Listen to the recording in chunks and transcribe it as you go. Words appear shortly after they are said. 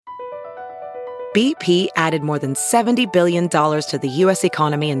BP added more than $70 billion to the U.S.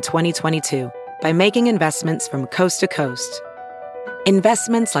 economy in 2022 by making investments from coast to coast.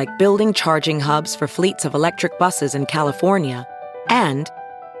 Investments like building charging hubs for fleets of electric buses in California and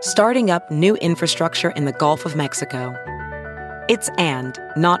starting up new infrastructure in the Gulf of Mexico. It's and,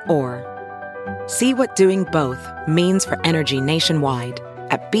 not or. See what doing both means for energy nationwide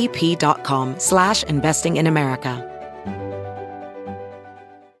at bp.com/investing in America.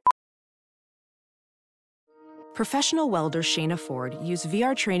 Professional welder Shayna Ford used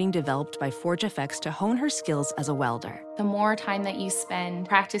VR training developed by ForgeFX to hone her skills as a welder. The more time that you spend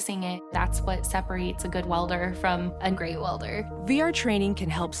practicing it, that's what separates a good welder from a great welder. VR training can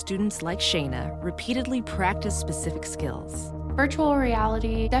help students like Shayna repeatedly practice specific skills. Virtual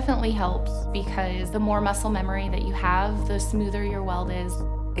reality definitely helps because the more muscle memory that you have, the smoother your weld is.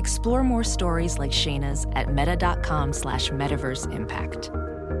 Explore more stories like Shayna's at meta.com/metaverseimpact.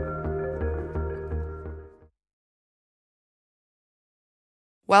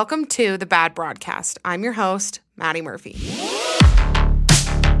 Welcome to The Bad Broadcast. I'm your host, Maddie Murphy.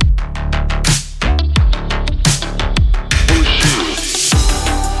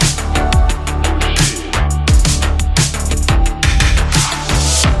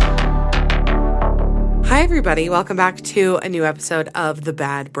 Hi, everybody. Welcome back to a new episode of The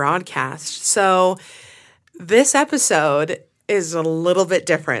Bad Broadcast. So this episode is a little bit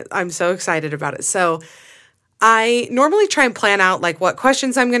different. I'm so excited about it. So I normally try and plan out like what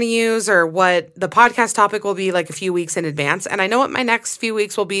questions I'm going to use or what the podcast topic will be like a few weeks in advance. And I know what my next few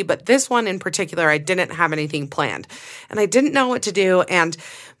weeks will be, but this one in particular, I didn't have anything planned and I didn't know what to do. And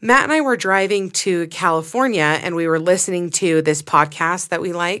Matt and I were driving to California and we were listening to this podcast that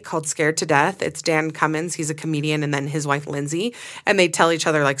we like called Scared to Death. It's Dan Cummins. He's a comedian, and then his wife, Lindsay, and they tell each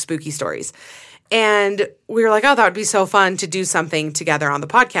other like spooky stories. And we were like, oh, that would be so fun to do something together on the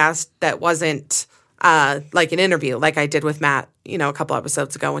podcast that wasn't like an interview, like I did with Matt, a couple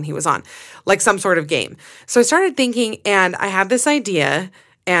episodes ago when he was on, like some sort of game. So I started thinking, and I had this idea,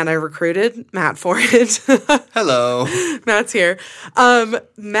 and I recruited Matt for it. Hello. Matt's here.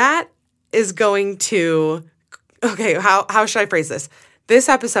 Matt is going to, okay, how should I phrase this? This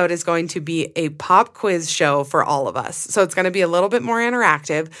episode is going to be a pop quiz show for all of us. So it's going to be a little bit more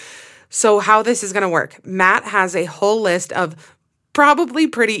interactive. So how this is going to work, Matt has a whole list of probably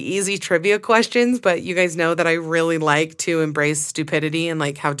pretty easy trivia questions, but you guys know that I really like to embrace stupidity and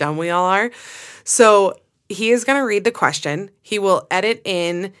like how dumb we all are. So he is going to read the question. He will edit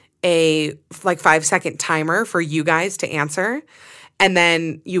in a like 5-second timer for you guys to answer, and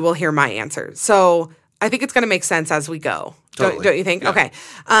then you will hear my answer. So I think it's going to make sense as we go. Totally. Don't you think? Yeah. Okay.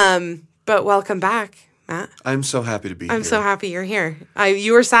 But welcome back, Matt. I'm so happy to be here. I'm so happy you're here.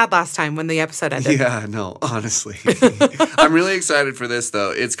 You were sad last time when the episode ended. Yeah, no, honestly. I'm really excited for this,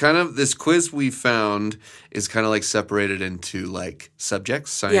 though. It's kind of, this quiz we found is kind of like separated into like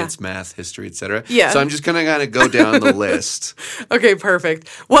subjects, science, math, history, etc. Yeah. So I'm just going to kind of go down the list. Okay, perfect.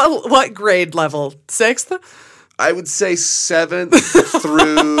 What grade level? 6th? I would say 7th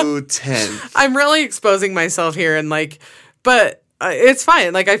through 10th. I'm really exposing myself here and but it's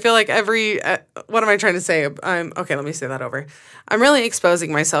fine. Like, I feel like what am I trying to say? Okay, let me say that over. I'm really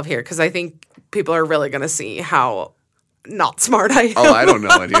exposing myself here because I think people are really going to see how not smart I am. Oh, I don't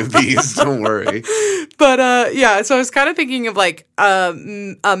know any of these. Don't worry. But, yeah, so I was kind of thinking of, like, a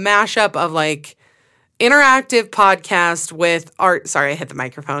mashup of, like, interactive podcast with art. Sorry, I hit the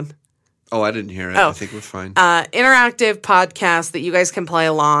microphone. Oh, I didn't hear it. I think we're fine. Interactive podcast that you guys can play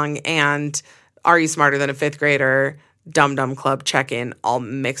along, and Are You Smarter Than a Fifth Grader? Dum Dum Club check-in all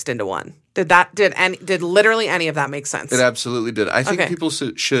mixed into one. Did literally any of that make sense? It absolutely did. I think people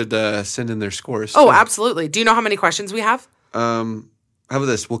should send in their scores. Oh, absolutely. Do you know how many questions we have? How about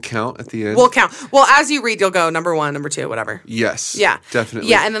this? We'll count at the end. We'll count. Well, as you read, you'll go number 1, number 2, whatever. Yes. Yeah. Definitely.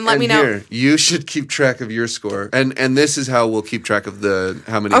 Yeah, and then let me know. Here, you should keep track of your score. And this is how we'll keep track of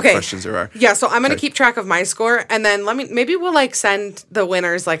how many questions there are. Yeah, so I'm going to keep track of my score, and then maybe we'll like send the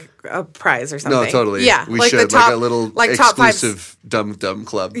winners like a prize or something. No, totally. Yeah. We should. Like a little exclusive Dum Dum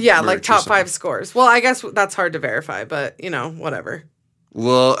Club. Yeah, like top 5 scores. Well, I guess that's hard to verify, but whatever.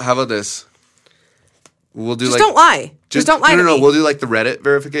 Well, how about this? We'll do don't lie. Just don't lie to me. No. We'll do like the Reddit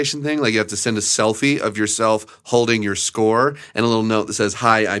verification thing. Like you have to send a selfie of yourself holding your score and a little note that says,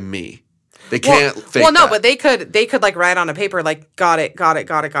 "Hi, I'm me." They can't fake Well, no, that. but they could like write on a paper like, got it, and we'll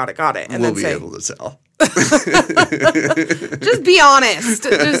then be say, able to tell. Just be honest.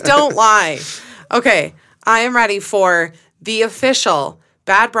 Just don't lie. Okay, I am ready for the official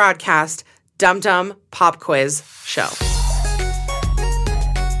Bad Broadcast Dum Dum Pop Quiz show.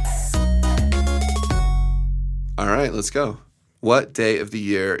 All right, let's go. What day of the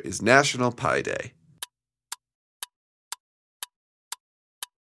year is National Pie Day?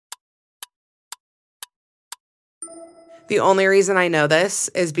 The only reason I know this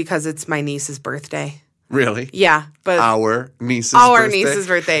is because it's my niece's birthday. Really? Yeah, but Our niece's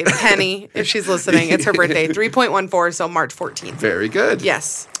birthday? Penny, if she's listening, it's her birthday. 3.14, so March 14th. Very good.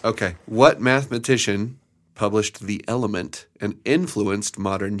 Yes. Okay. What mathematician published The Element and influenced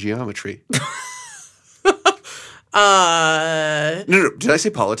modern geometry? No. Did I say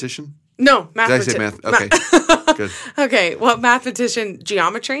politician? No, Did I say math? Okay. Good. Okay, what mathematician?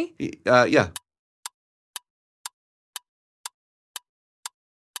 Geometry? Yeah.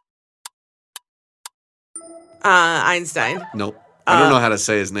 Einstein. Nope. I don't know how to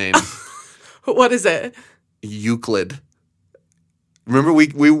say his name. What is it? Euclid. Remember, we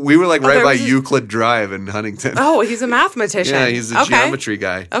were like right by Euclid Drive in Huntington. Oh, he's a mathematician. Yeah, he's a geometry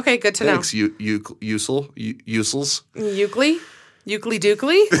guy. Okay, good to know. Thanks, Usels. Euclid?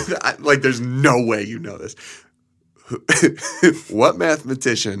 Euclid-Dookley? Like, there's no way you know this. What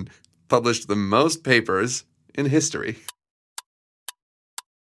mathematician published the most papers in history?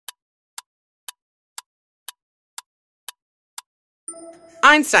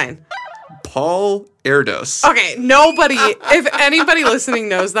 Einstein. Paul Erdos. Okay, nobody, if anybody listening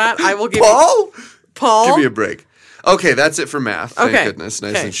knows that, I will give Paul? Give me a break. Okay, that's it for math. Thank goodness.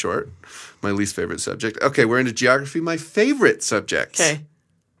 Nice and short. My least favorite subject. Okay, we're into geography, my favorite subject. Okay.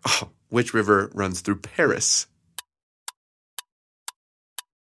 Oh, which river runs through Paris?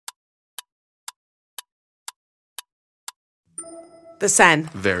 The Seine.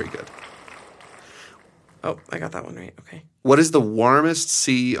 Very good. Oh, I got that one right. Okay. What is the warmest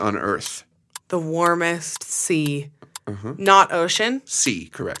sea on Earth? The warmest sea. Not ocean? Sea,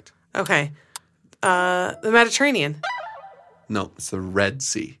 correct. Okay. The Mediterranean. No, it's the Red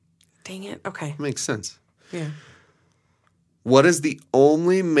Sea. Dang it. Okay. Makes sense. Yeah. What is the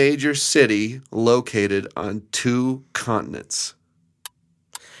only major city located on 2 continents?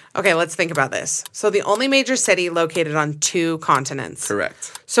 Okay, let's think about this. So the only major city located on 2 continents.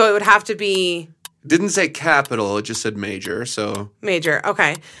 Correct. So it would have to be... Didn't say capital, it just said major, so... Major,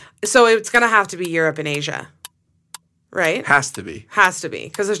 okay. So it's going to have to be Europe and Asia, right? Has to be. Has to be,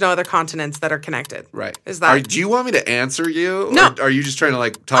 because there's no other continents that are connected. Right. Is that... Do you want me to answer you? No. Or are you just trying to,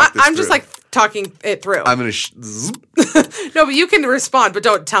 like, talk this I'm through? just, like, talking it through. I'm going to... No, but you can respond, but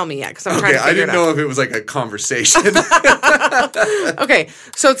don't tell me yet, because I'm trying to figure it out. I didn't know if it was, like, a conversation. Okay,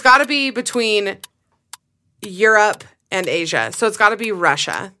 so it's got to be between Europe and Asia. So it's got to be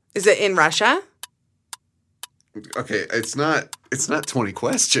Russia. Is it in Russia? Okay, it's not 20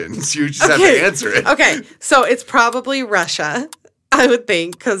 questions. You just have to answer it. Okay, so it's probably Russia, I would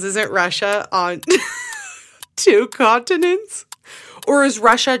think, because isn't Russia on 2 continents? Or is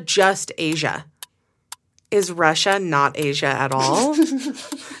Russia just Asia? Is Russia not Asia at all?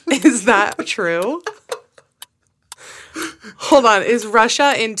 Is that true? Hold on, is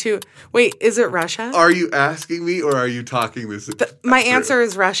Russia into... Wait, is it Russia? Are you asking me or are you talking this? My answer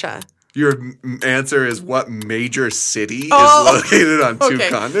is Russia. Your answer is what major city is located on 2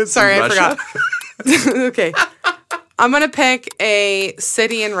 continents? Sorry, in I Russia? forgot. Okay. I'm going to pick a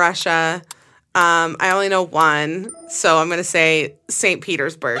city in Russia. I only know one, so I'm going to say St.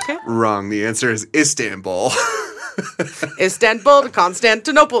 Petersburg. Wrong. The answer is Istanbul. Istanbul to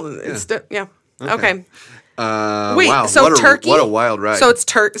Constantinople. Yeah. Okay. Wait, wow. So Turkey? What a wild ride. So it's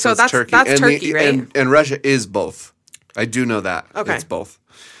Turkey. So that's Turkey, right? And Russia is both. I do know that. Okay. It's both.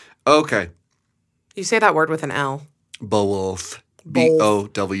 Okay. You say that word with an L. Both. Bowlth.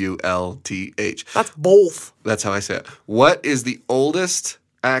 That's both. That's how I say it. What is the oldest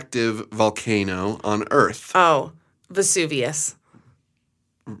active volcano on Earth? Oh, Vesuvius.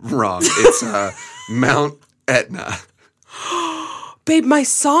 Wrong. It's Mount Etna. Babe, my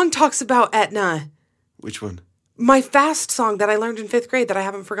song talks about Etna. Which one? My fast song that I learned in 5th grade that I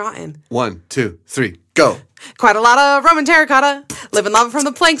haven't forgotten. 1, 2, 3, go. Quite a lot of Roman terracotta, living lava from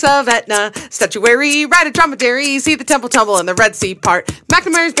the planks of Etna. Statuary, ride a dromedary, see the temple tumble in the Red Sea part.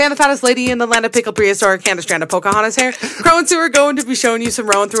 McNamara's band, the fattest lady in the land of pickled prehistoric, Candace Strand of Pocahontas hair. Crow and Sue are going to be showing you some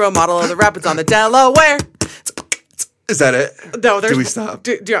rowing through a model of the rapids on the Delaware. Is that it? No, there's... Do we stop?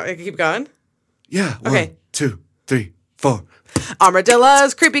 Do you want me to keep going? Yeah. Okay. 1, 2, 3, 4.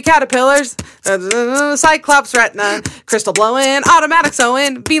 Armadillos, creepy caterpillars, Cyclops retina, crystal blowing, automatic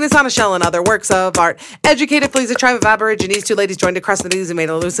sewing, Venus on a shell and other works of art. Educated fleas, a tribe of aborigines, 2 ladies joined across the knees and made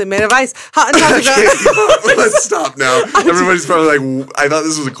a loosely made of ice. Hot and topic. Let's stop now. Everybody's probably like, I thought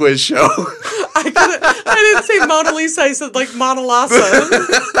this was a quiz show. I didn't say Mona Lisa, I said like Mona Lisa.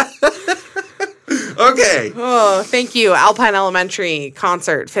 Okay. Oh, thank you, Alpine Elementary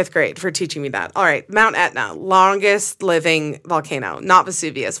concert, 5th grade, for teaching me that. All right, Mount Etna, longest living volcano, not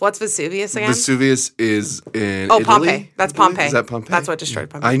Vesuvius. What's Vesuvius again? Vesuvius is in Italy. Pompeii. That's Italy? Pompeii. Is that Pompeii? That's what destroyed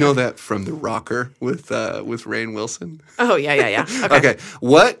Pompeii. I know that from The Rocker with Rainn Wilson. Oh, yeah. Okay.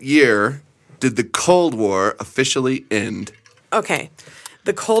 What year did the Cold War officially end? Okay.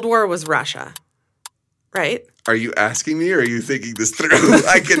 The Cold War was Russia, right? Are you asking me or are you thinking this through?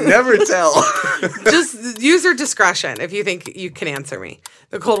 I can never tell. Just use your discretion if you think you can answer me.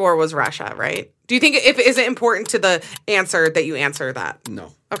 The Cold War was Russia, right? Do you think is it important to the answer that you answer that?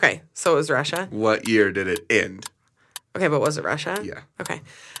 No. Okay, so it was Russia. What year did it end? Okay, but was it Russia? Yeah. Okay.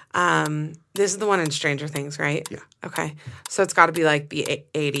 This is the one in Stranger Things, right? Yeah. Okay, so it's got to be like the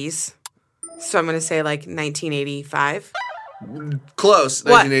 80s. So I'm going to say like 1985. Close.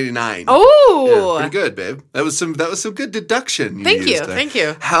 What? 1989. Oh, Yeah, pretty good, babe. That was some good deduction. Thank you. used there. Thank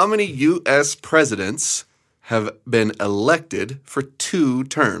you. How many U.S. presidents have been elected for 2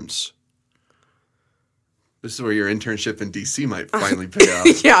 terms? This is where your internship in D.C. might finally pay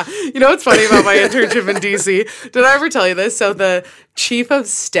off. Yeah. You know what's funny about my internship in DC? Did I ever tell you this? So the chief of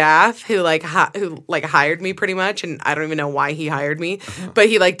staff who hired me pretty much, and I don't even know why he hired me, but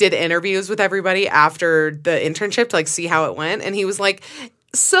he did interviews with everybody after the internship to see how it went, and he was like,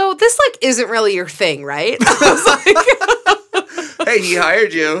 "So this isn't really your thing, right?" I was like, Hey, he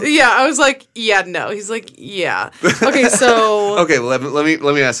hired you. yeah, I was like, yeah, no. He's like, yeah. Okay, so Okay, well,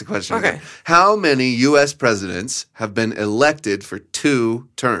 let me ask a question. Okay. Again. How many U.S. presidents have been elected for 2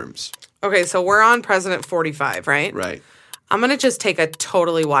 terms? okay, so we're on President 45, right? Right. I'm gonna just take a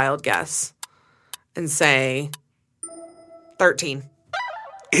totally wild guess and say 13.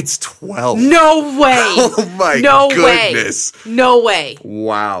 It's 12. No way. Oh my no goodness. way. No way.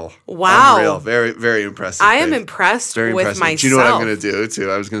 Wow. Wow. Unreal. Very, very impressive. I am babe. impressed Very with impressive. myself. Do you know what I'm going to do, too?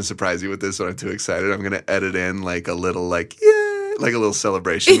 I was going to surprise you with this, but I'm too excited. I'm going to edit in a little, yeah, a little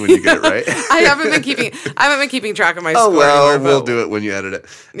celebration when you get it right. I haven't been keeping track of my score. Oh, well, anymore, we'll but- do it when you edit it.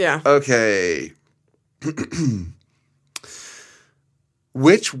 Yeah. Okay.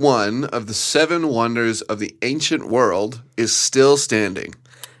 Which one of the 7 wonders of the ancient world is still standing?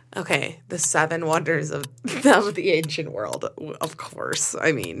 Okay, the 7 wonders of the ancient world. Of course.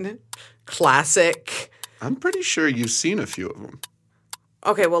 I mean, classic. I'm pretty sure you've seen a few of them.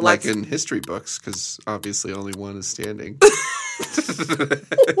 Okay, well, let's... in history books, because obviously only one is standing.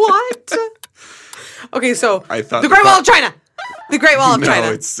 What? Okay, so I thought the Great Wall of China. The Great Wall of China.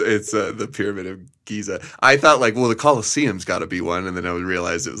 No, it's the Pyramid of Giza. I thought the Colosseum's got to be one, and then I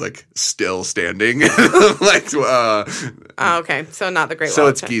realized it was still standing. Okay, so not the Great Wall. So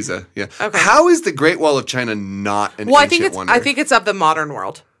of it's China. Giza. Yeah. Okay. How is the Great Wall of China not an Well, ancient wonder? I think it's of the modern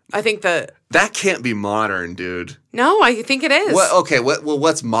world. I think that can't be modern, dude. No, I think it is. What? Okay.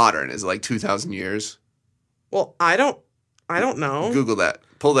 What's modern? Is it 2,000 years? Well, I don't know. Google that.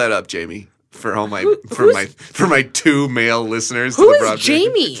 Pull that up, Jamie. For all my for my 2 male listeners Who to the is broadcast.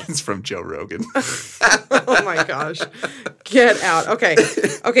 Jamie? It's from Joe Rogan. Oh my gosh. Get out. Okay.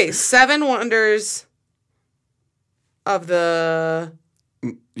 Okay, 7 wonders of the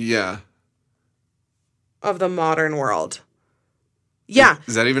Yeah. modern world. Yeah.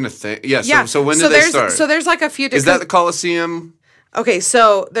 Is that even a thing? Yeah. Yeah. So when did they start? So there's a few different... Is that the Colosseum? Okay,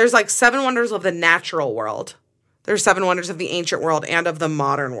 so there's 7 wonders of the natural world. There's 7 wonders of the ancient world and of the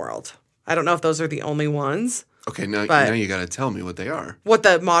modern world. I don't know if those are the only ones. Okay, now you got to tell me what they are. What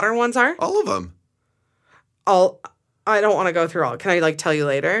the modern ones are? All of them. I don't want to go through all. Can I tell you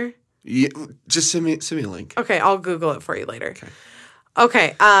later? Yeah, just send me a link. Okay, I'll Google it for you later.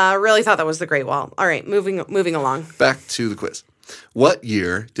 Okay. Really thought that was the Great Wall. All right, moving along. Back to the quiz. What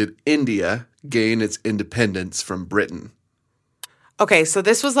year did India gain its independence from Britain? Okay, so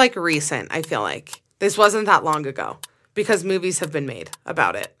this was recent, I feel like. This wasn't that long ago because movies have been made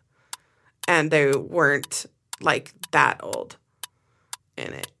about it. And they weren't that old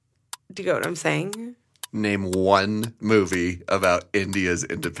in it. Do you get what I'm saying? Name one movie about India's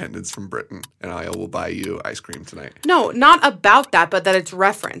independence from Britain, and I will buy you ice cream tonight. No, not about that, but that it's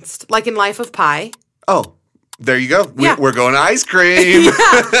referenced. Like in Life of Pi. Oh, there you go. Yeah. We're going to ice cream.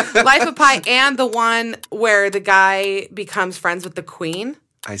 Yeah. Life of Pi and the one where the guy becomes friends with the queen.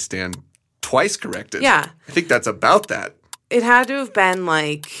 I stand twice corrected. Yeah. I think that's about that. It had to have been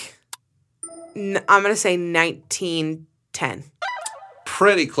I'm going to say 1910.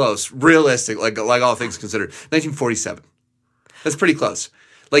 Pretty close. Realistic, like all things considered. 1947. That's pretty close.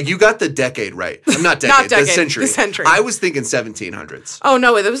 You got the decade right. Not decade, the century. The century. I was thinking 1700s. Oh,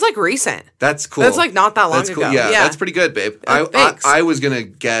 no, it was recent. That's cool. That's not that long That's cool. ago. Yeah, that's pretty good, babe. Thanks. I was going to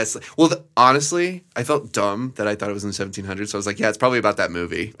guess. Well, honestly, I felt dumb that I thought it was in the 1700s. So I was like, yeah, it's probably about that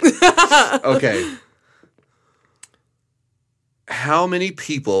movie. Okay. How many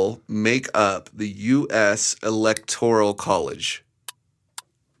people make up the U.S. Electoral College?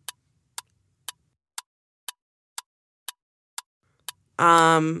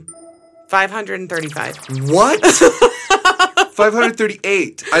 Um, 535. What?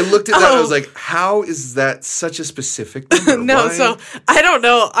 538. I looked at that and I was like, how is that such a specific number? No, Why? so I don't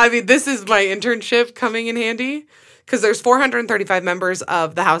know. I mean, this is my internship coming in handy because there's 435 members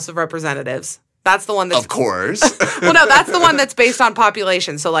of the House of Representatives. That's the one that's... Of course. Well, no, that's the one that's based on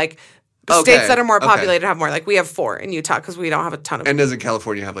population. So, like, states that are more populated have more. Like, we have 4 in Utah because we don't have a ton of... And doesn't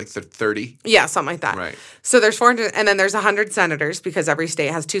California have like 30? Yeah, something like that. Right. So there's 400, and then there's 100 senators because every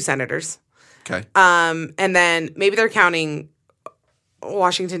state has 2 senators. Okay. And then maybe they're counting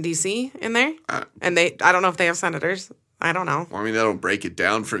Washington, D.C. in there. And I don't know if they have senators. I don't know. Well, I mean, that don't break it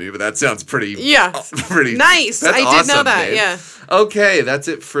down for me, but that sounds pretty... Yeah. Pretty... Nice. That's I awesome, did know that, babe. yeah. Okay, that's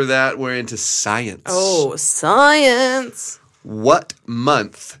it for that. We're into science. Oh, science. What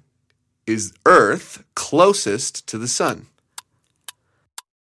month is Earth closest to the sun?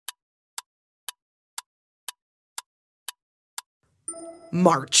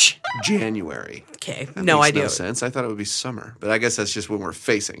 March. January. Okay, That no makes idea. No sense. I thought it would be summer, but I guess that's just when we're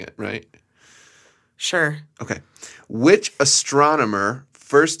facing it, right? Sure. Okay. Which astronomer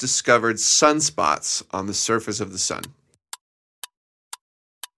first discovered sunspots on the surface of the sun?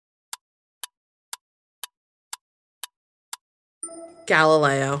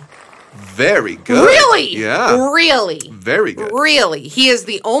 Galileo. Very good. Really? Yeah. Really? Very good. Really? He is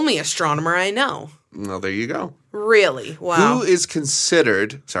the only astronomer I know. Well, there you go. Really? Wow. Who is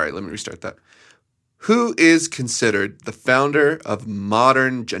considered... Sorry, let me restart that. Who is considered the founder of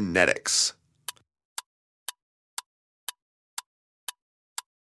modern genetics?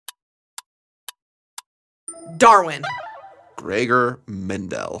 Darwin. Gregor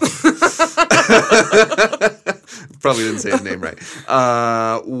Mendel. Probably didn't say his name right.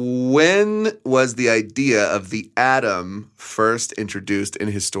 When was the idea of the atom first introduced in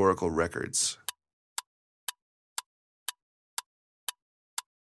historical records?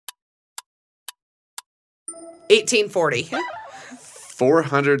 $1840.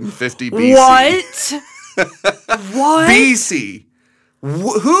 450 BC. What? What? BC.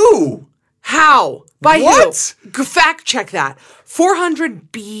 Who? How? By What? who? Fact check that.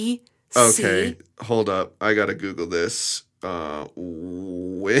 400 BC. Okay, hold up. I gotta Google this.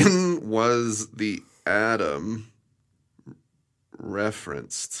 When was the atom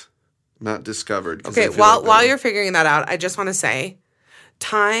referenced? Not discovered. 'Cause I Okay, feel like while that- you're figuring that out, I just want to say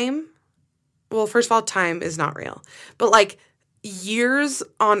time. Well, first of all, time is not real. But like years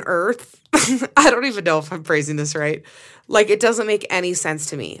on Earth, I don't even know if I'm phrasing this right. Like it doesn't make any sense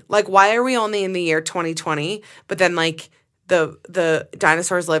to me. Like why are we only in the year 2020, but then like the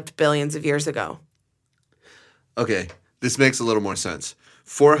dinosaurs lived billions of years ago? Okay, this makes a little more sense.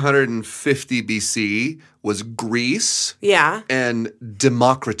 450 BC was Greece, Yeah. and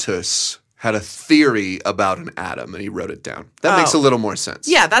Democritus had a theory about an atom, and he wrote it down. That makes a little more sense.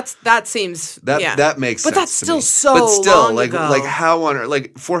 Yeah, that seems yeah. That makes sense. But that's to still me. so But still, long like ago. like how on earth,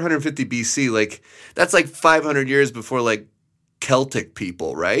 like 450 BC, like that's like 500 years before like Celtic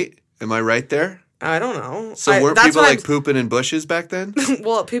people, right? Am I right there? I don't know. So weren't that's people what like pooping in bushes back then?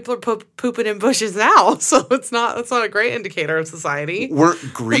 well, people are pooping in bushes now, so that's not a great indicator of society.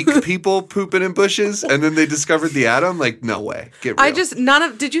 Weren't Greek people pooping in bushes and then they discovered the atom? Like, no way. Get real.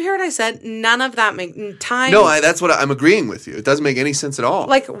 Did you hear what I said? None of that make time. No, that's what I'm agreeing with you. It doesn't make any sense at all.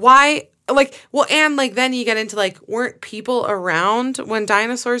 like why like well and like then you get into like weren't people around when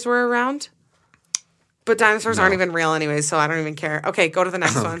dinosaurs were around? But dinosaurs aren't even real anyway, so I don't even care. Okay, go to the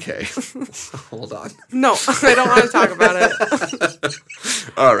next one. Okay. Hold on. No, I don't want to talk about it.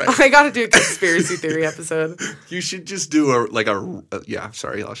 All right. I got to do a conspiracy theory episode. You should just do okay.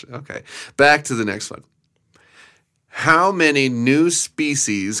 Back to the next one. How many new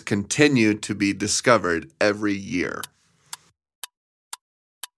species continue to be discovered every year?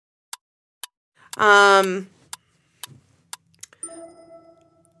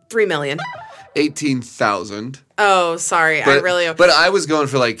 3 million. 18,000. Oh, sorry. But I was going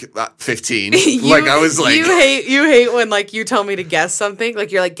for like 15. I was like, you hate when like you tell me to guess something.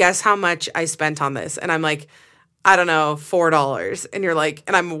 Like you're like, guess how much I spent on this, and I'm like, I don't know, $4. And you're like,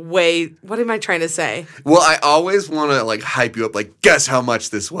 and I'm what am I trying to say? well, I always want to like hype you up, like guess how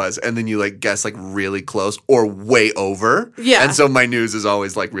much this was, and then you like guess like really close or way over. Yeah. And so my news is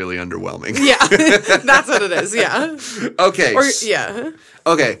always like really underwhelming. Yeah, that's what it is. Yeah. Okay. Or yeah.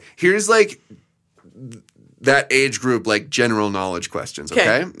 Okay. Here's like that age group, like general knowledge questions.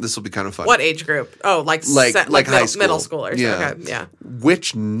 Okay. This will be kind of fun. What age group? Oh, like high school. middle schoolers. Yeah. Okay. Yeah.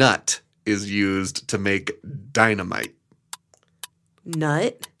 Which nut is used to make dynamite?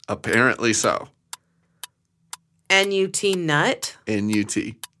 Nut? Apparently so. N-U-T, nut?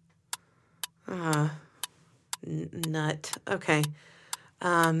 N-U-T. Nut. Okay.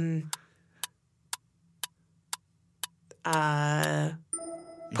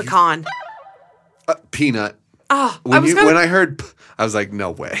 Pecan. Peanut. Oh, When I heard, I was like,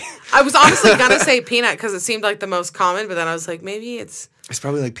 no way. I was honestly gonna say peanut because it seemed like the most common, but then I was like, maybe it's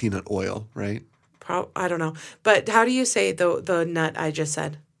probably like peanut oil, right? I don't know. But how do you say the nut I just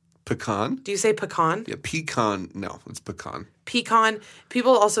said? Pecan? Do you say pecan? Yeah, pecan. No, it's pecan. Pecan.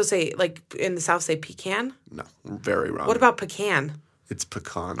 People also say, like in the South, say pecan. No, very wrong. What about pecan? It's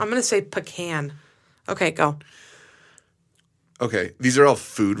pecan. I'm gonna say pecan. Okay, go. Okay, these are all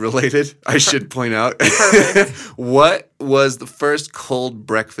food related. I should point out. Perfect. What was the first cold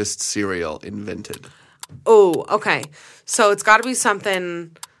breakfast cereal invented? Oh, okay. So it's got to be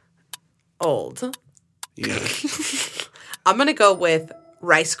something old. Yeah, I'm gonna go with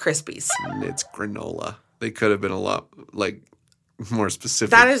Rice Krispies. it's granola. They could have been a lot more specific.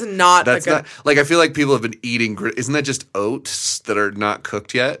 That is not That's a good. not like I feel like people have been eating. Isn't that just oats that are not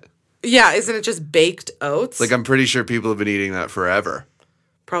cooked yet? Yeah, isn't it just baked oats? Like I'm pretty sure people have been eating that forever.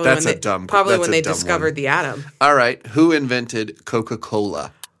 probably that's when a dumb- Probably that's when a they dumb discovered one. the atom. All right, who invented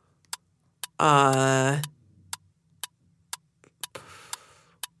Coca-Cola?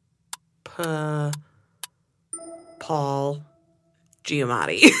 Paul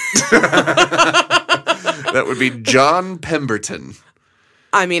Giamatti. That would be John Pemberton.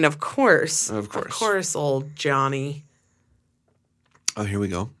 I mean, of course. Of course. Of course, old Johnny. Oh, here we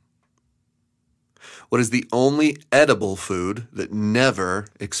go. What is the only edible food that never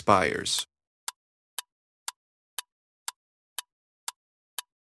expires?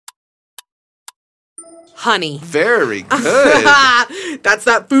 Honey. Very good. That's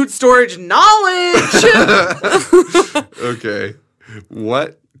that food storage knowledge. Okay.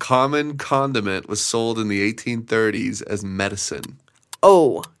 What common condiment was sold in the 1830s as medicine?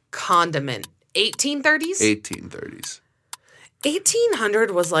 Oh, condiment. 1830s? 1830s.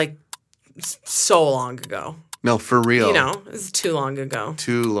 1800 was like so long ago. No, for real. You know, it's too long ago.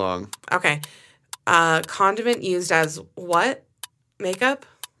 Too long. Okay. Condiment used as what? Makeup?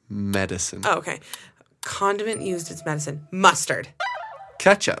 Medicine. Oh, okay. Condiment used as medicine. Mustard.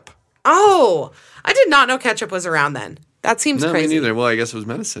 Ketchup. Oh, I did not know ketchup was around then. That seems No, crazy. me neither. Well, I guess it was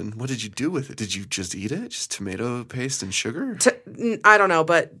medicine. What did you do with it? Did you just eat it? Just tomato paste and sugar? I don't know,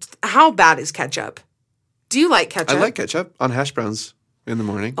 but how bad is ketchup? Do you like ketchup? I like ketchup on hash browns in the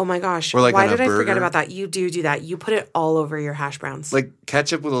morning. Oh my gosh. Or like Why on a did I forget burger. about that? You do that. You put it all over your hash browns. Like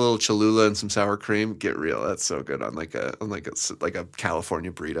ketchup with a little Cholula and some sour cream. Get real. That's so good on like a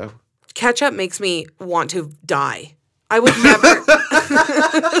California burrito. Ketchup makes me want to die. I would never.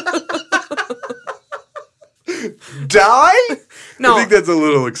 Die? No. I think that's a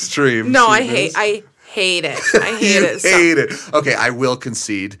little extreme. No, I Sweetness. hate it. I hate You it. So- hate it. Okay, I will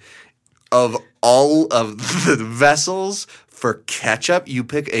concede. Of all of the vessels for ketchup, you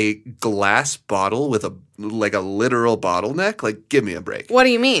pick a glass bottle with a literal bottleneck. Like, give me a break. What do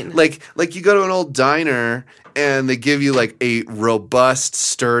you mean? Like you go to an old diner and they give you like a robust,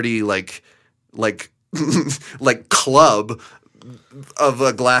 sturdy, like club of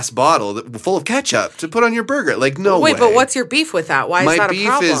a glass bottle full of ketchup to put on your burger. Like, no way. Wait, but what's your beef with that? Why is My that a beef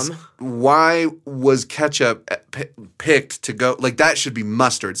problem? is why was ketchup picked to go like that? Should be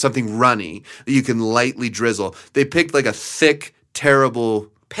mustard, something runny that you can lightly drizzle. They picked like a thick,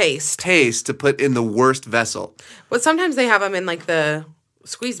 terrible Paste. to put in the worst vessel. But sometimes they have them in like the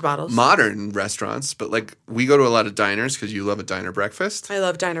squeeze bottles. Modern restaurants, but like we go to a lot of diners because you love a diner breakfast, I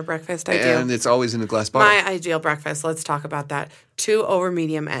love diner breakfast. I and do. it's always in a glass bottle. My ideal breakfast. Let's talk about that. 2 over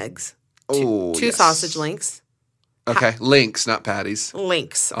medium eggs. Oh, Two yes. sausage links. Okay, links, not patties.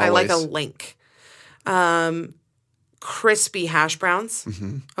 Links. I like a Always. link. Crispy hash browns,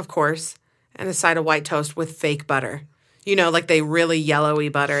 Mm-hmm. of course, and a side of white toast with fake butter. You know, like they really yellowy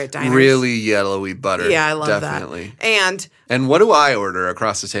butter at diners. Really yellowy butter. Yeah, I love definitely. that. And And what do I order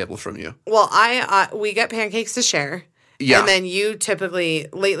across the table from you? well, we get pancakes to share. Yeah. And then you typically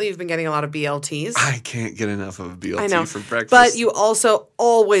lately you've been getting a lot of BLTs. I can't get enough of a BLT I know for breakfast. But you also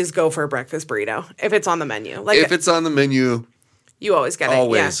always go for a breakfast burrito if it's on the menu. Like if it's on the menu, you always get it.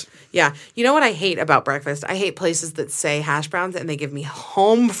 Always. Yeah. You know what I hate about breakfast? I hate places that say hash browns and they give me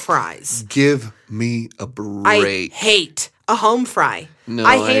home fries. give me a I break. hate a home fry. No,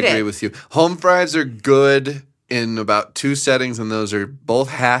 I hate agree it. with you. Home fries are good in about 2 settings, and those are both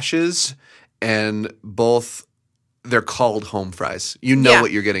hashes and both. They're called home fries. You know Yeah.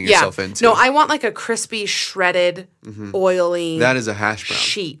 what you're getting Yeah. yourself into. No, I want like a crispy, shredded, oily that is a hash brown.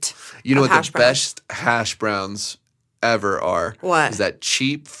 sheet. You know of what hash the browns. best hash browns ever are. What? Is that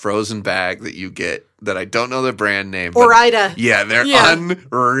cheap frozen bag that you get that I don't know the brand name. Ore-Ida. Yeah, they're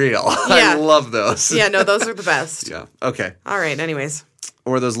unreal. I love those. Yeah, no, those are the best. Yeah. Okay. All right, anyways.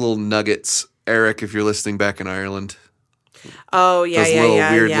 Or those little nuggets. Eric, if you're listening back in Ireland. Oh, yeah, those little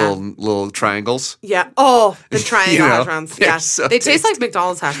weird little triangles. Yeah. Oh, the triangle hash browns. Yeah. So they taste like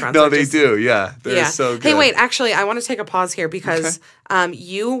McDonald's hash browns. No, they do. Yeah. They're so good. Hey, wait. Actually, I want to take a pause here because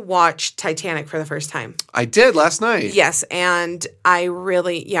you watched Titanic for the first time. I did last night. Yes. And I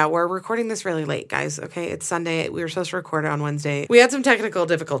really, we're recording this really late, guys. Okay. It's Sunday. We were supposed to record it on Wednesday. We had some technical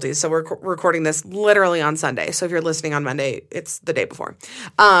difficulties. So we're recording this literally on Sunday. So if you're listening on Monday, it's the day before.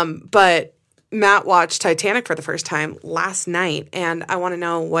 But Matt watched Titanic for the first time last night, and I want to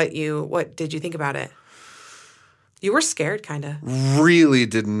know what did you think about it? You were scared, kind of. Really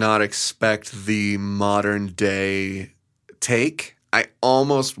did not expect the modern day take. I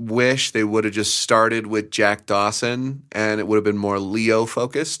almost wish they would have just started with Jack Dawson, and it would have been more Leo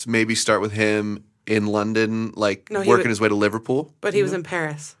focused. Maybe start with him in London, working his way to Liverpool. But he was in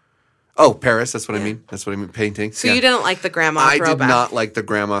Paris. Oh, Paris. That's what I mean. That's what I mean. Painting. So you didn't like the grandma throwback? I did not like the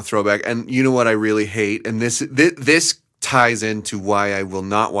grandma throwback. And you know what I really hate? And this ties into why I will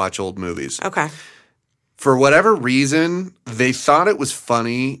not watch old movies. Okay. For whatever reason, they thought it was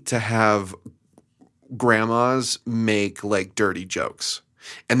funny to have grandmas make dirty jokes.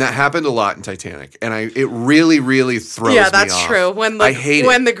 And that happened a lot in Titanic. And it really, really throws me off. Yeah, that's true. I hate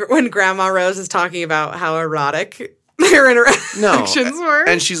it. When Grandma Rose is talking about how erotic their interactions were.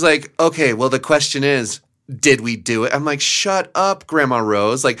 And she's like, okay, well, the question is, did we do it? I'm like, shut up, Grandma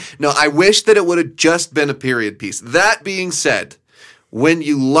Rose. No, I wish that it would have just been a period piece. That being said, when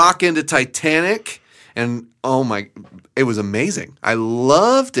you lock into Titanic, and it was amazing. I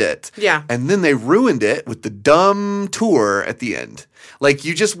loved it. Yeah. And then they ruined it with the dumb tour at the end.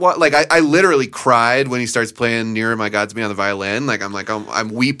 You just want, I literally cried when he starts playing Nearer My God to Me on the violin.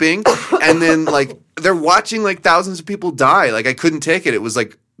 I'm weeping. And then, they're watching, thousands of people die. I couldn't take it. It was,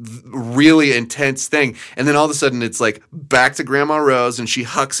 really intense thing. And then all of a sudden it's, back to Grandma Rose, and she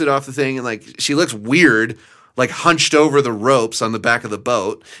hucks it off the thing, and, she looks weird, hunched over the ropes on the back of the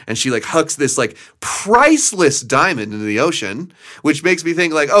boat. And she, hucks this, priceless diamond into the ocean, which makes me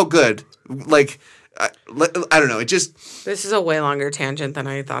think, oh, good. I don't know. It just... This is a way longer tangent than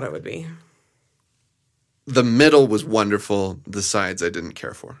I thought it would be. The middle was wonderful. The sides I didn't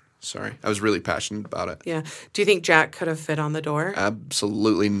care for. Sorry. I was really passionate about it. Yeah. Do you think Jack could have fit on the door?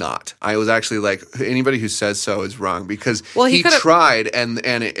 Absolutely not. I was actually anybody who says so is wrong because he could've... tried and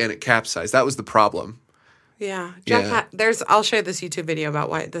it capsized. That was the problem. Yeah. I'll share this YouTube video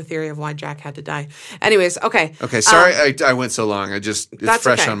about the theory of why Jack had to die. Anyways, okay. Okay, sorry I went so long. It's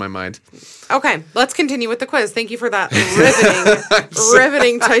fresh on my mind. Okay, let's continue with the quiz. Thank you for that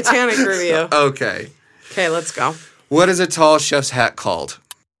riveting Titanic review. Okay. Okay, let's go. What is a tall chef's hat called?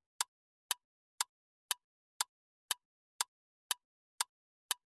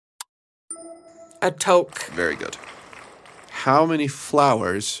 A toque. Very good. How many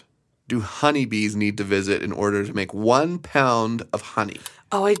flowers do honeybees need to visit in order to make 1 pound of honey?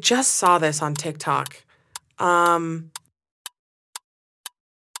 Oh, I just saw this on TikTok. Isn't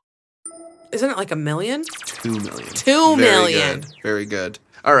it 1 million? 2 million. 2 million. Good. Very good.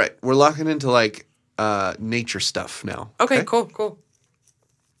 All right, we're locking into nature stuff now. Okay, cool.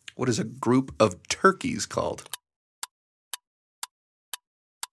 What is a group of turkeys called?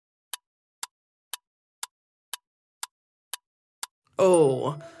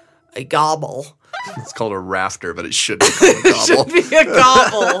 Oh, a gobble. It's called a rafter, but it should be called a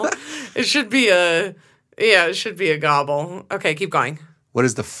gobble. It should be a gobble. It should be a gobble. Okay, keep going. What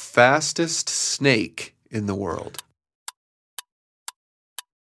is the fastest snake in the world?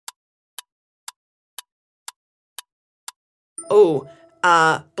 Oh,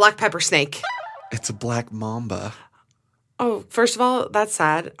 black pepper snake. It's a black mamba. Oh, first of all, that's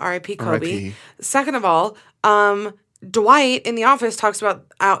sad. R.I.P. Kobe. R.I.P. Second of all, Dwight in The Office talks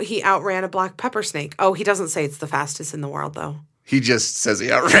about he outran a black pepper snake. Oh, he doesn't say it's the fastest in the world, though. He just says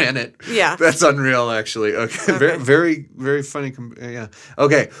he outran it. Yeah. That's unreal, actually. Okay. Very, very, very funny. Yeah.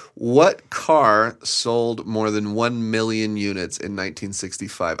 Okay. What car sold more than 1 million units in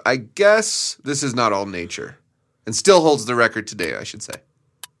 1965? I guess this is not all nature. And still holds the record today, I should say.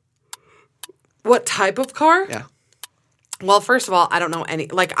 What type of car? Yeah. Well, first of all, I don't know any.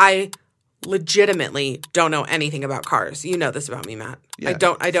 I legitimately don't know anything about cars. You know this about me, Matt. Yeah, I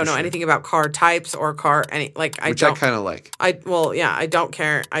don't know anything about car types or car Which I kind of like. I don't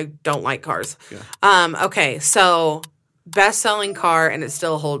care. I don't like cars. Yeah. Okay, so best-selling car and it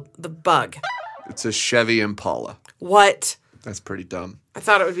still hold the Bug. It's a Chevy Impala. What? That's pretty dumb. I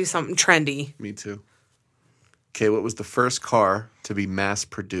thought it would be something trendy. Me too. Okay, what was the first car to be mass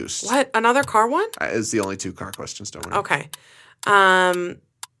produced? What? Another car one? It's the only 2 car questions, don't worry. Okay. The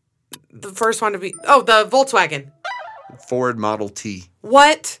first one to be... Oh, the Volkswagen. Ford Model T.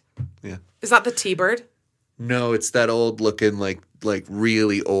 What? Yeah. Is that the T-Bird? No, it's that old looking, like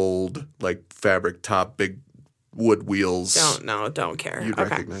really old, like fabric top, big wood wheels. Don't care. You'd Okay.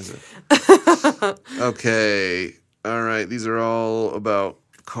 recognize it. Okay. All right. These are all about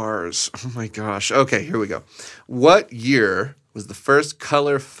cars. Oh my gosh. Okay, here we go. What year was the first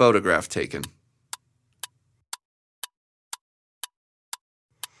color photograph taken?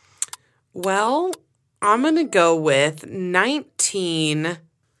 Well, I'm going to go with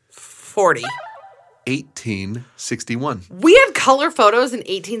 1940. 1861. We had color photos in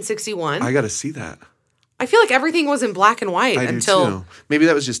 1861. I got to see that. I feel like everything was in black and white I until do too. Maybe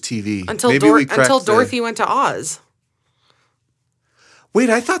that was just TV. until Maybe we cracked Dorothy went to Oz. Wait,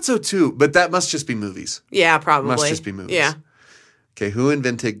 I thought so too, but that must just be movies. Yeah, probably. Must just be movies. Yeah. Okay, who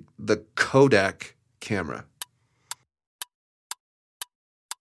invented the Kodak camera?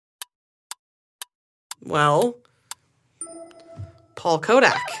 Well, Paul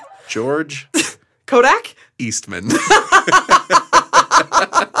Kodak. George Kodak? Eastman. How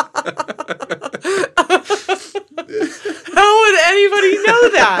would anybody know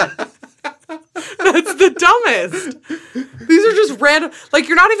that? That's the dumbest. These are just random. Like,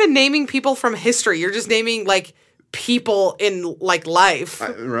 you're not even naming people from history. You're just naming, like, people in, like, life.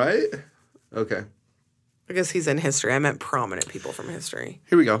 Right? Okay. I guess he's in history. I meant prominent people from history.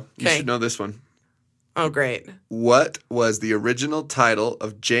 Here we go. You Okay. should know this one. Oh, great. What was the original title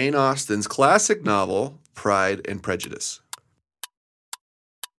of Jane Austen's classic novel, Pride and Prejudice?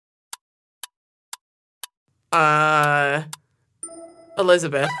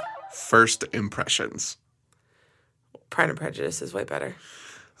 Elizabeth. First Impressions. Pride and Prejudice is way better.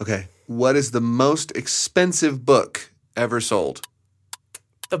 Okay. What is the most expensive book ever sold?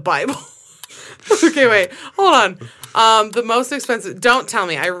 The Bible. Okay, wait. Hold on. The most expensive. Don't tell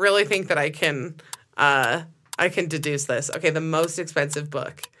me. I really think that I can deduce this. Okay, the most expensive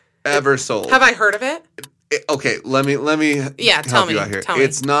book Ever sold. Have I heard of it? Okay, let me Yeah, tell help me. you out here. Tell me.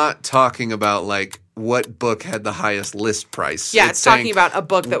 It's not talking about like what book had the highest list price. Yeah, it's talking saying about a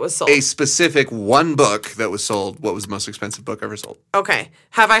book that was sold. a specific one book that was sold. What was the most expensive book ever sold? Okay.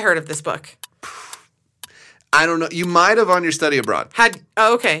 Have I heard of this book? I don't know. You might have on your study abroad.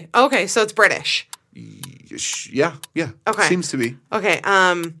 Okay. Okay, so it's British. Yeah. Okay. Seems to be. Okay.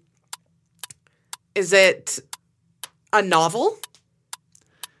 Is it a novel?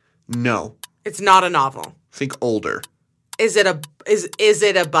 No. It's not a novel. Think older. Is it a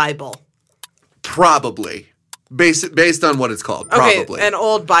Bible? Probably. Based on what it's called. Probably. Okay, an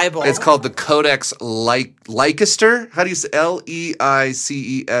old Bible. It's called the Codex Leicester. How do you say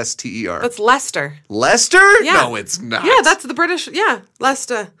Leicester? That's Leicester. Leicester? Yeah. No, it's not. Yeah, that's the British. Yeah,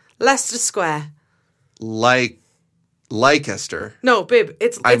 Leicester Square. Leicester. No, babe,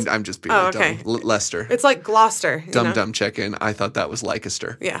 it's I'm just being okay. dumb. Leicester. It's like Gloucester. you know? Dumb check-in. I thought that was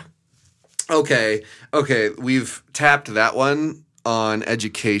Leicester. Yeah. Okay. We've tapped that one on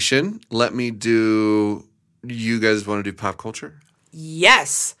education. Let me do... You guys want to do pop culture?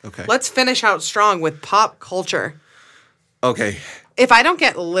 Yes. Okay. Let's finish out strong with pop culture. Okay. If I don't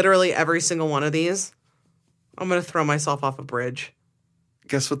get literally every single one of these, I'm going to throw myself off a bridge.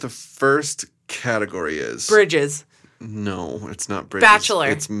 Guess what the first category is? Bridges. No, it's not bridges. Bachelor.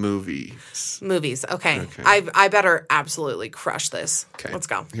 It's movies. Movies. Okay. Okay. I better absolutely crush this. Okay. Let's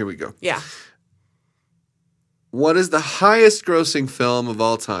go. Here we go. Yeah. What is the highest grossing film of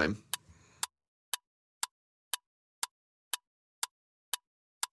all time?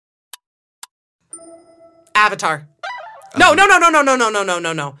 Avatar. No.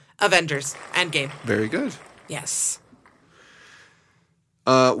 Avengers. Endgame. Very good. Yes.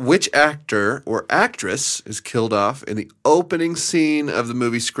 Which actor or actress is killed off in the opening scene of the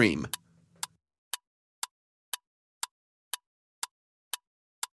movie Scream?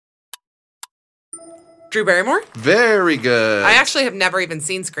 Drew Barrymore? Very good. I actually have never even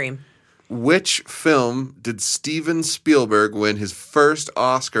seen Scream. Which film did Steven Spielberg win his first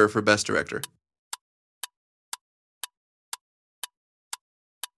Oscar for Best Director?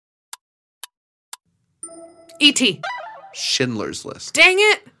 E.T. Schindler's List. Dang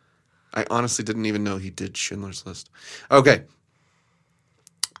it. I honestly didn't even know he did Schindler's List. Okay.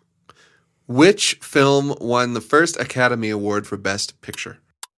 Which film won the first Academy Award for Best Picture?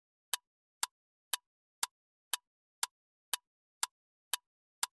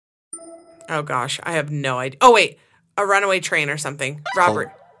 Oh, gosh. I have no idea. Oh, wait. A Runaway Train or something.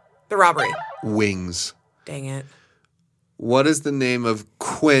 The robbery. Wings. Dang it. What is the name of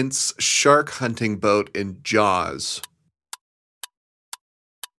Quint's shark hunting boat in Jaws?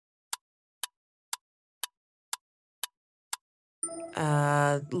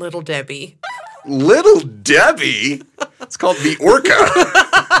 Little Debbie. Little Debbie? It's called the Orca.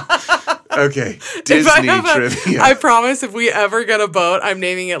 Okay, Disney trivia. I promise if we ever get a boat, I'm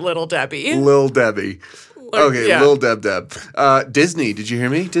naming it Little Debbie. Lil Debbie. Okay, yeah. Lil Deb. Disney, did you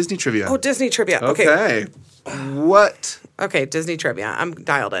hear me? Disney trivia. Oh, Disney trivia. Okay. Okay. What? Okay, Disney trivia. I'm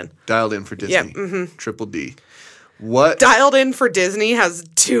dialed in. Dialed in for Disney. Yep, mm-hmm. Triple D. What? Dialed in for Disney has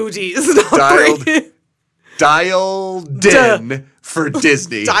 2 D's, not Dialed 3. Dialed in for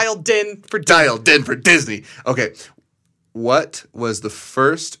Disney. Dialed in for Disney. Dialed in for Disney. Okay. What was the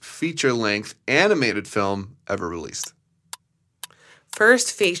first feature-length animated film ever released?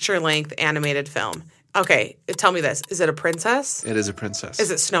 First feature-length animated film. Okay, tell me this. Is it a princess? It is a princess.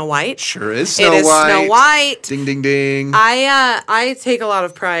 Is it Snow White? Sure is Snow White. It is White. Snow White. Ding, ding, ding. I take a lot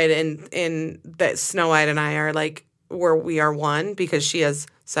of pride in that Snow White and I are like where we are one because she has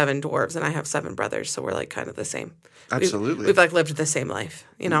 7 dwarves and I have 7 brothers, so we're like kind of the same. Absolutely. We've like lived the same life,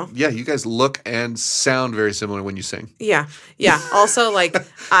 you know? Yeah, you guys look and sound very similar when you sing. Yeah. Also, like,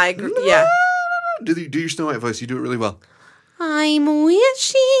 yeah. Do your Snow White voice. You do it really well. I'm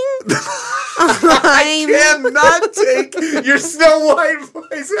wishing. I cannot take your Snow White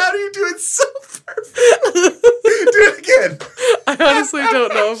voice. How do you do it so perfect? Do it again. I honestly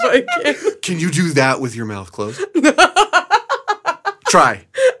don't know if I can. Can you do that with your mouth closed? Try.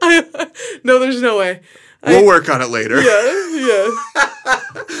 No, there's no way. We'll work on it later. Yeah.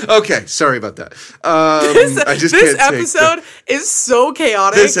 Okay, sorry about that. This episode is so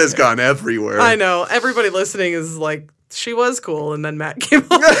chaotic. This has gone everywhere. I know. Everybody listening is like, she was cool, and then Matt came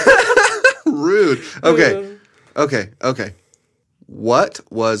on. Rude. Okay. What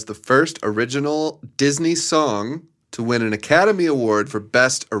was the first original Disney song to win an Academy Award for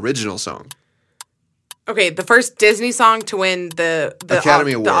Best Original Song? Okay, the first Disney song to win the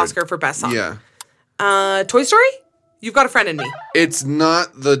Academy Award. The Oscar for Best Song. Yeah. Toy Story? You've Got a Friend in Me. It's not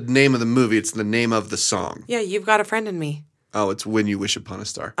the name of the movie, it's the name of the song. Yeah, You've Got a Friend in Me. Oh, it's When You Wish Upon a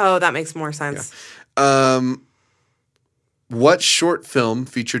Star. Oh, that makes more sense. Yeah. What short film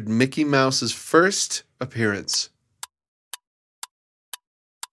featured Mickey Mouse's first appearance?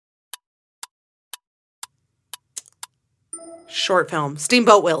 Short film.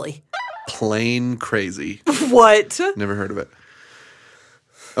 Steamboat Willie. Plain Crazy. What? Never heard of it.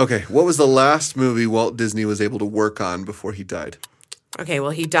 Okay, what was the last movie Walt Disney was able to work on before he died? Okay,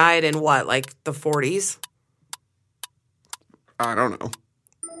 well, he died in what, like the 40s? I don't know.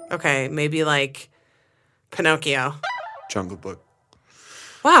 Okay, maybe like Pinocchio. Jungle Book.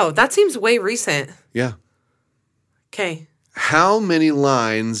 Wow, that seems way recent. Yeah. Okay. How many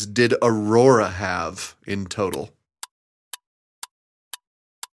lines did Aurora have in total?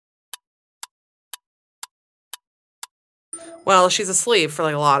 Well, she's asleep for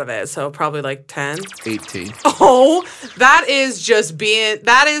like a lot of it, so probably like 10. 18. Oh, that is just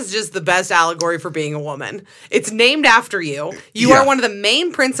the best allegory for being a woman. It's named after you. You are one of the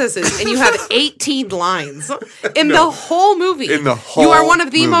main princesses, and you have 18 lines in the whole movie. In the whole You are one of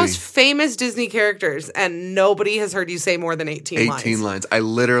the movie. most famous Disney characters, and nobody has heard you say more than 18 lines. 18 lines. I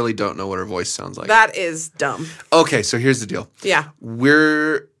literally don't know what her voice sounds like. That is dumb. Okay, so here's the deal. Yeah.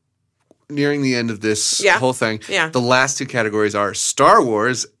 We're nearing the end of this whole thing. Yeah. The last 2 categories are Star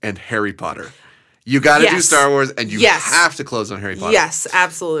Wars and Harry Potter. You got to do Star Wars, and you have to close on Harry Potter. Yes,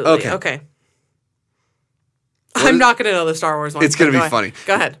 absolutely. Okay. I'm not going to know the Star Wars one. It's going to be funny.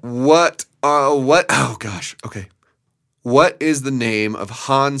 Go ahead. What? Oh, gosh. Okay. What is the name of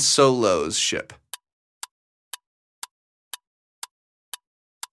Han Solo's ship?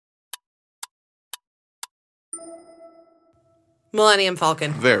 Millennium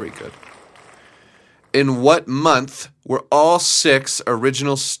Falcon. Very good. In what month were all 6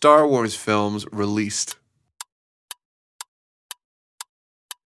 original Star Wars films released?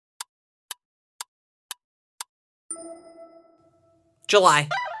 July.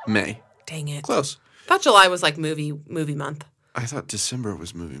 May. Dang it. Close. I thought July was like movie month. I thought December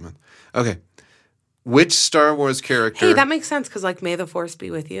was movie month. Okay. Which Star Wars character? Hey, that makes sense because like May the Force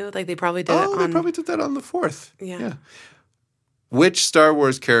be with you. Like they probably did it on. They probably did that on the 4th. Yeah. Which Star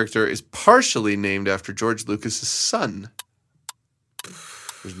Wars character is partially named after George Lucas's son?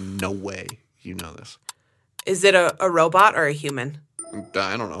 There's no way you know this. Is it a robot or a human?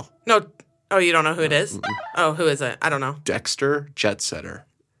 I don't know. No. Oh, you don't know who it is? Mm-mm. Oh, who is it? I don't know. Dexter Jetsetter.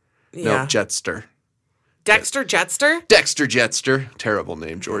 Yeah. No, Jetster. Dexter Jetster? Dexter Jetster. Terrible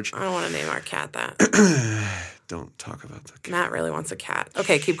name, George. I don't want to name our cat that. Don't talk about the cat. Matt really wants a cat.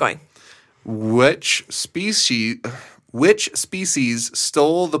 Okay, keep going. Which species Which species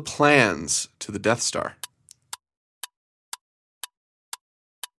stole the plans to the Death Star?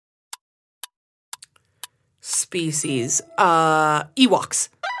 Species. Ewoks.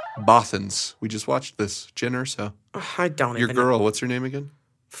 Bothans. We just watched this. Jyn Erso. I don't Your even girl, what's her name again?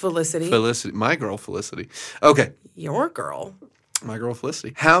 Felicity. Felicity. My girl, Felicity. Okay. Your girl. My girl,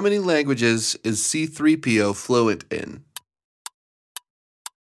 Felicity. How many languages is C-3PO fluent in?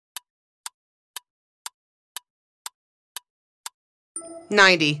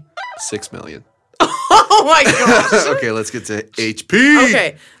 $90. 6 million. Oh my gosh. Okay, let's get to HP.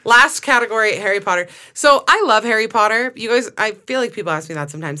 Okay, last category, Harry Potter. So I love Harry Potter. You guys, I feel like people ask me that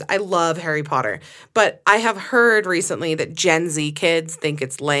sometimes. I love Harry Potter. But I have heard recently that Gen Z kids think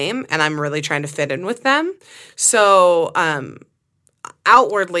it's lame, and I'm really trying to fit in with them. So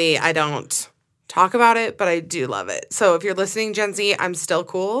outwardly, I don't talk about it, but I do love it. So if you're listening, Gen Z, I'm still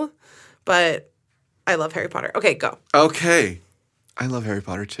cool, but I love Harry Potter. Okay, go. Okay. I love Harry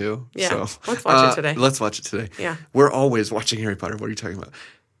Potter too. Yeah, So, let's watch it today. Let's watch it today. Yeah. We're always watching Harry Potter. What are you talking about?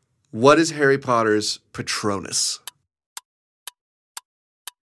 What is Harry Potter's Patronus?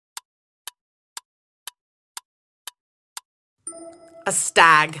 A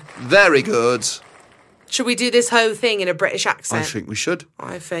stag. Very good. Should we do this whole thing in a British I accent? think we should.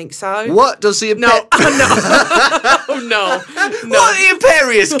 I think so. What does the No, no. Oh, no. What the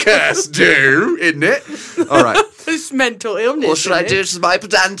Imperious Curse do, isn't it? All right. It's mental illness. What should I isn't do it? to my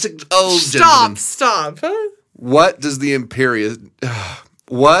pedantic old gentleman? Stop. Huh? What does the Imperious...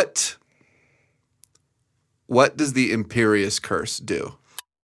 What does the Imperious Curse do?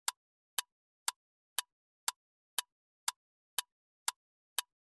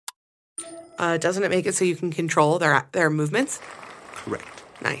 Doesn't it make it so you can control their movements? Correct.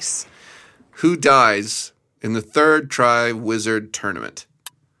 Nice. Who dies in the third Tri-Wizard tournament?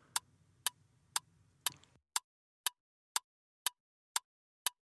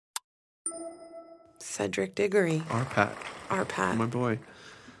 Cedric Diggory. Our Pat. my boy.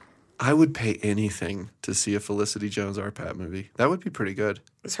 I would pay anything to see a Felicity Jones Pat movie. That would be pretty good.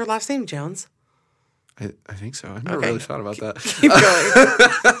 Is her last name Jones? I think so. I never Okay. really thought about that. Keep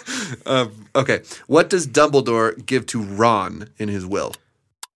going. Okay. What does Dumbledore give to Ron in his will?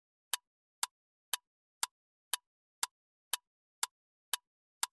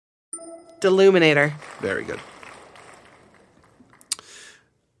 Deluminator. Very good.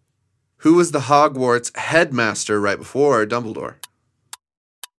 Who was the Hogwarts headmaster right before Dumbledore?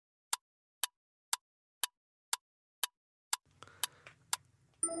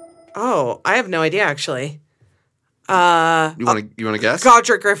 Oh, I have no idea actually. You want to guess?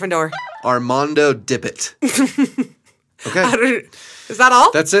 Godric Gryffindor. Armando Dippet. Okay. Is that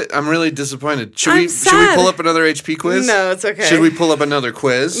all? That's it. I'm really disappointed. Should I'm we sad. pull up another HP quiz? No, it's okay. Should we pull up another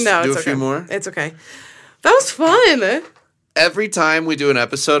quiz? No, Do it's a few okay. more? It's okay. That was fun. Every time we do an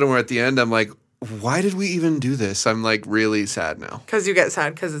episode and we're at the end, I'm like, why did we even do this? I'm like really sad now. Because you get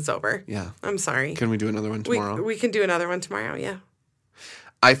sad because it's over. Yeah. I'm sorry. Can we do another one tomorrow? We can do another one tomorrow, yeah.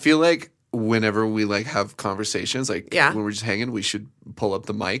 I feel like whenever we like have conversations, like Yeah. when we're just hanging, we should pull up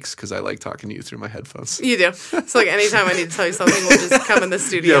the mics because I like talking to you through my headphones. You do. So like anytime I need to tell you something, we'll just come in the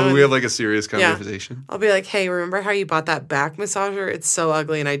studio. Yeah, when and we have like a serious Yeah. conversation. I'll be like, hey, remember how you bought that back massager? It's so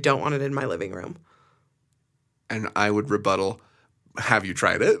ugly and I don't want it in my living room. And I would rebuttal, have you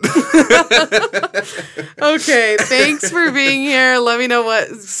tried it? Okay, thanks for being here. Let me know what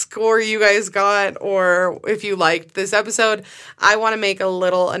score you guys got or if you liked this episode. I want to make a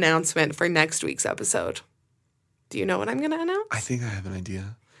little announcement for next week's episode. Do you know what I'm going to announce? I think I have an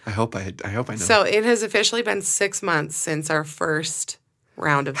idea. I hope I know. So it has officially been 6 months since our first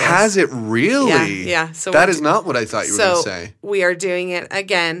round of this. Has it really? Yeah. So that is not what I thought you were going to say. We are doing it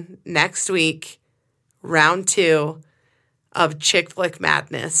again next week, round 2 of Chick Flick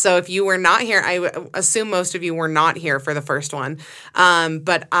Madness. So if you were not here, I assume most of you were not here for the first one.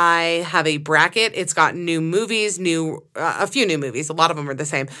 But I have a bracket. It's got new movies, a few new movies. A lot of them are the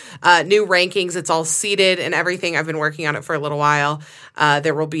same. New rankings. It's all seated and everything. I've been working on it for a little while.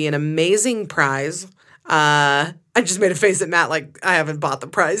 There will be an amazing prize. I just made a face at Matt like I haven't bought the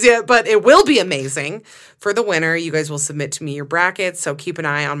prize yet, but it will be amazing for the winner. You guys will submit to me your brackets, so keep an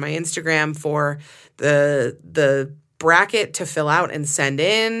eye on my Instagram for the bracket to fill out and send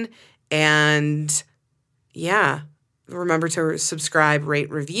in. And yeah, remember to subscribe,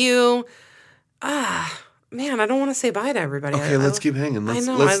 rate, review. Man, I don't want to say bye to everybody. Okay, let's keep hanging. Let's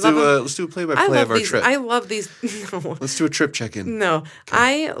do a play-by-play of our trip. I love these. No. Let's do a trip check-in. No,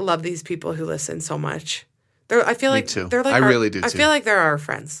 I love these people who listen so much. I feel like too. they're like I really do I too. feel like they're our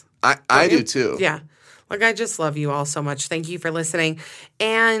friends. I do too. Yeah, like I just love you all so much. Thank you for listening,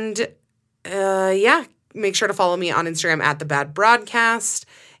 and yeah, make sure to follow me on Instagram at The Bad Broadcast.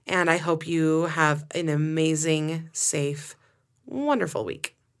 And I hope you have an amazing, safe, wonderful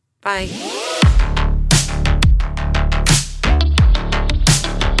week. Bye.